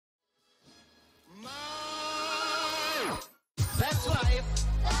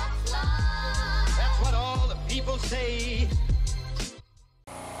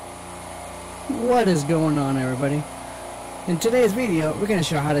What is going on, everybody? In today's video, we're going to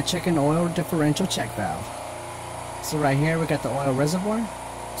show how to check an oil differential check valve. So right here we got the oil reservoir.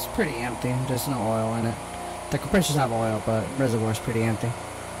 It's pretty empty, there's no oil in it. The compressors have oil, but the reservoir is pretty empty.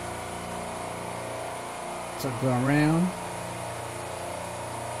 So go around,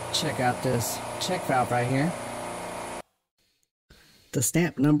 check out this check valve right here. The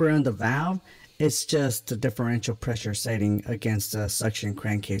stamp number on the valve, it's just the differential pressure setting against the suction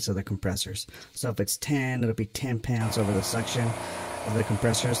crankcase of the compressors. So if it's 10, it'll be 10 pounds over the suction of the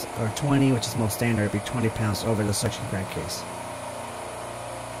compressors, or 20, which is most standard, it'll be 20 pounds over the suction crankcase.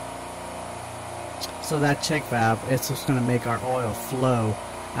 So that check valve, it's just going to make our oil flow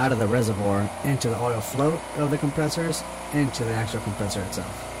out of the reservoir into the oil float of the compressors into the actual compressor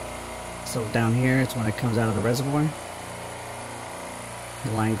itself. So down here, it's when it comes out of the reservoir.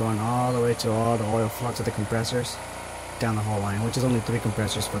 The line going all the way to all the oil floats of the compressors down the whole line, which is only 3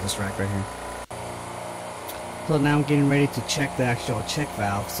 compressors for this rack right here. So now I'm getting ready to check the actual check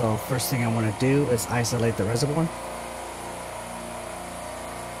valve. So first thing I want to do is isolate the reservoir.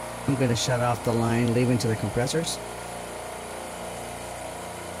 I'm going to shut off the line leading to the compressors.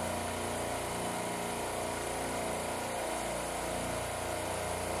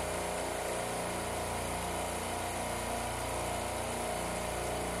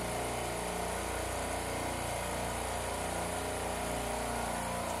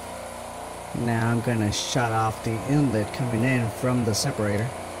 Now I'm going to shut off the inlet coming in from the separator.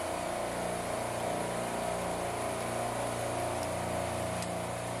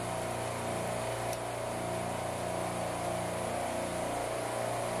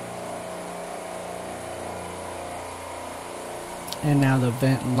 And now the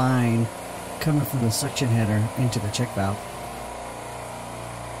vent line coming from the suction header into the check valve.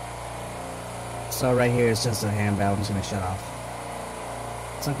 So right here is just a hand valve. I'm just going to shut off.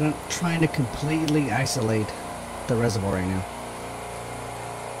 So I'm trying to completely isolate the reservoir right now.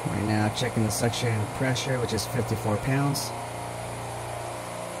 Right now checking the suction pressure, which is 54 pounds.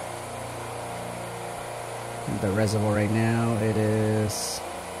 And the reservoir right now, it is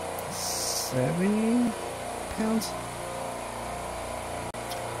 70 pounds.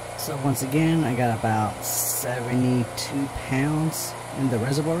 So once again, I got about 72 pounds in the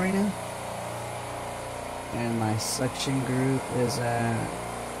reservoir right now. And my suction group is at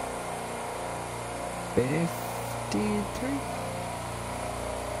 53.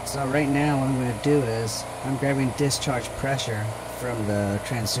 So right now what I'm going to do is I'm grabbing discharge pressure from the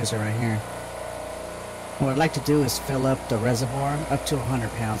transducer right here. What I'd like to do is fill up the reservoir up to 100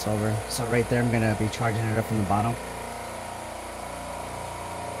 pounds over. So right there I'm going to be charging it up from the bottom.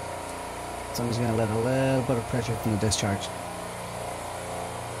 So I'm just going to let a little bit of pressure from the discharge.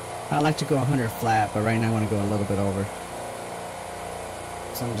 I like to go 100 flat, but right now I want to go a little bit over.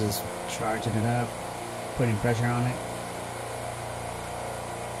 So I'm just charging it up, putting pressure on it.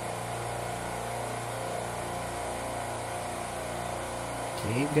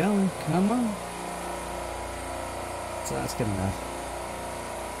 Keep going, come on. So that's good enough.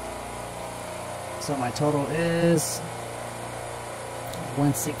 So my total is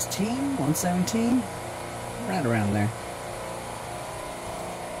 116, 117, right around there.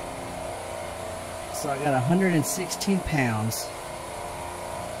 So I got 116 pounds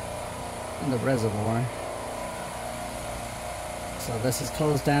in the reservoir. So this is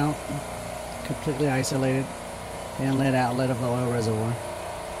closed out, completely isolated, inlet outlet of the oil reservoir.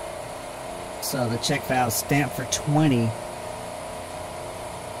 So the check valve stamped for 20.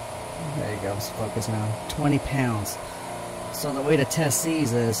 There you go, let's focus now. 20 pounds. So the way to test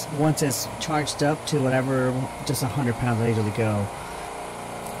these is once it's charged up to whatever, just 100 pounds I usually go.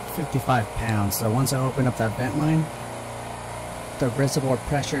 55 pounds. So once I open up that vent line, the reservoir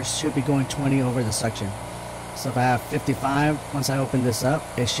pressure should be going 20 over the suction. So if I have 55, once I open this up,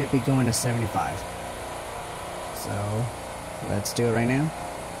 it should be going to 75. So let's do it right now.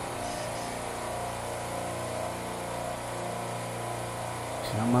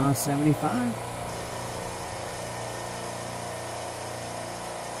 Come on, 75.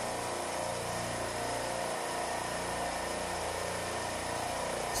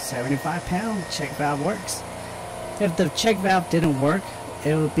 £75 check valve works. If the check valve didn't work,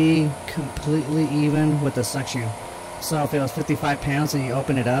 it would be completely even with the suction. So if it was 55 pounds and you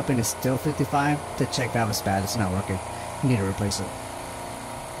open it up and it's still 55, the check valve is bad, it's not working. You need to replace it.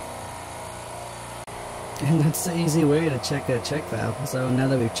 And that's the easy way to check a check valve. So now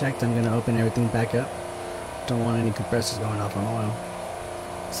that we've checked, I'm going to open everything back up. Don't want any compressors going off on oil.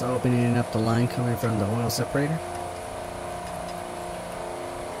 So opening up the line coming from the oil separator.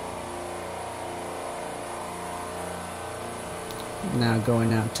 Now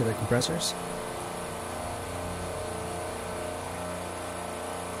going out to the compressors.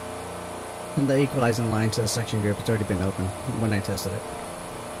 And the equalizing line to the suction grip has already been open when I tested it.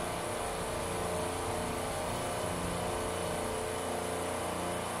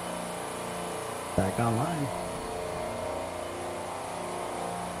 Back online.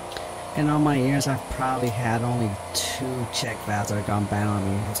 In all my years, I've probably had only 2 check valves that have gone bad on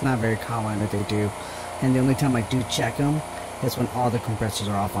me. It's not very common that they do. And the only time I do check them is when all the compressors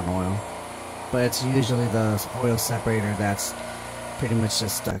are off on oil. But it's usually the oil separator that's pretty much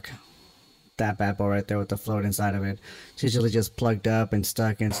just stuck. That bad boy right there with the float inside of it. It's usually just plugged up and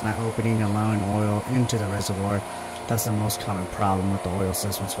stuck, and it's not opening, allowing oil into the reservoir. That's the most common problem with the oil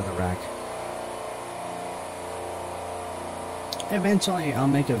systems for the rack. Eventually, I'll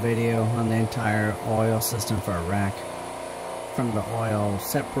make a video on the entire oil system for a rack. From the oil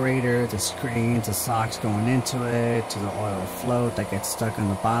separator, the screens, the socks going into it, to the oil float that gets stuck on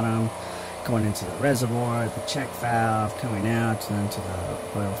the bottom, going into the reservoir, the check valve coming out, then to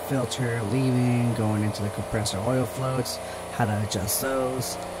the oil filter, leaving, going into the compressor oil floats, how to adjust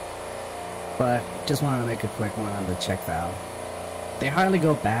those. But just wanted to make a quick one on the check valve. They hardly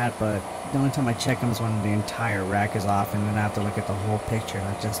go bad, but the only time I check them is when the entire rack is off, and then I have to look at the whole picture,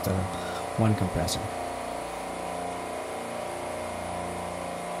 not just one compressor.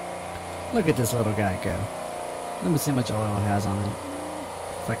 Look at this little guy go. Let me see how much oil it has on it.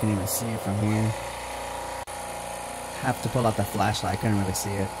 If I can even see it from here. Have to pull out the flashlight, I couldn't really see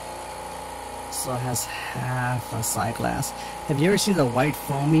it. So it has half a side glass. Have you ever seen the white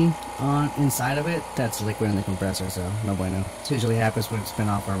foamy on inside of it? That's liquid in the compressor, so no bueno. It usually happens when it's been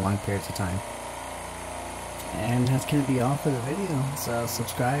off for long periods of time. And that's gonna be all for the video. So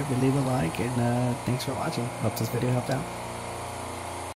subscribe and leave a like, and thanks for watching. Hope this video helped out.